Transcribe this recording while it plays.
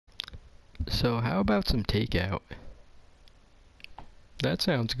So how about some takeout? That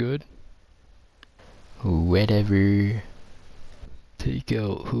sounds good. Whatever.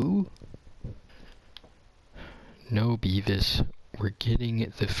 Takeout who? No, Beavis. We're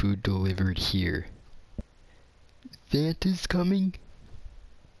getting the food delivered here. Santa's coming?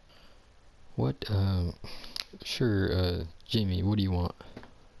 What, sure, Jimmy, what do you want?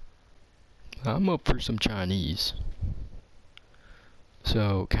 I'm up for some Chinese.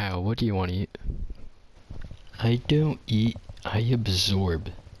 So, Kyle, what do you want to eat? I don't eat, I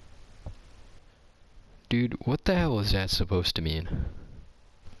absorb. Dude, what the hell is that supposed to mean?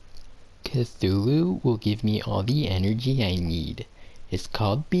 Cthulhu will give me all the energy I need. It's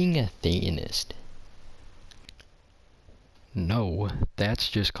called being a Theanist. No, that's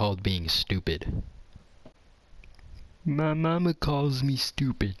just called being stupid. My mama calls me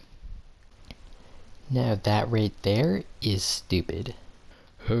stupid. Now that right there is stupid.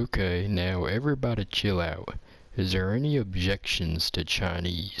 Okay, now everybody chill out. Is there any objections to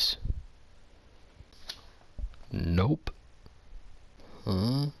Chinese? Nope.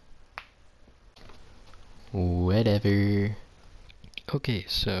 Huh? Whatever. Okay,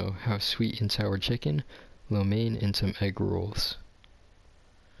 so have sweet and sour chicken, lo mein, and some egg rolls.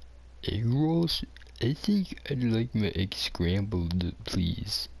 Egg rolls? I think I'd like my egg scrambled,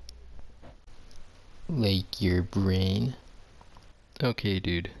 please. Like your brain. Okay,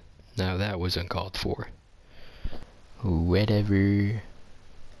 dude. Now that was uncalled for. Whatever.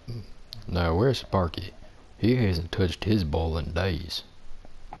 Now where's Sparky? He hasn't touched his ball in days.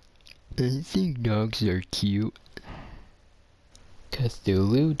 I think dogs are cute.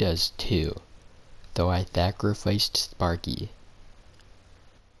 Cthulhu does too, though I sacrificed Sparky.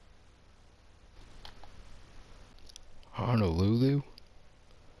 Honolulu?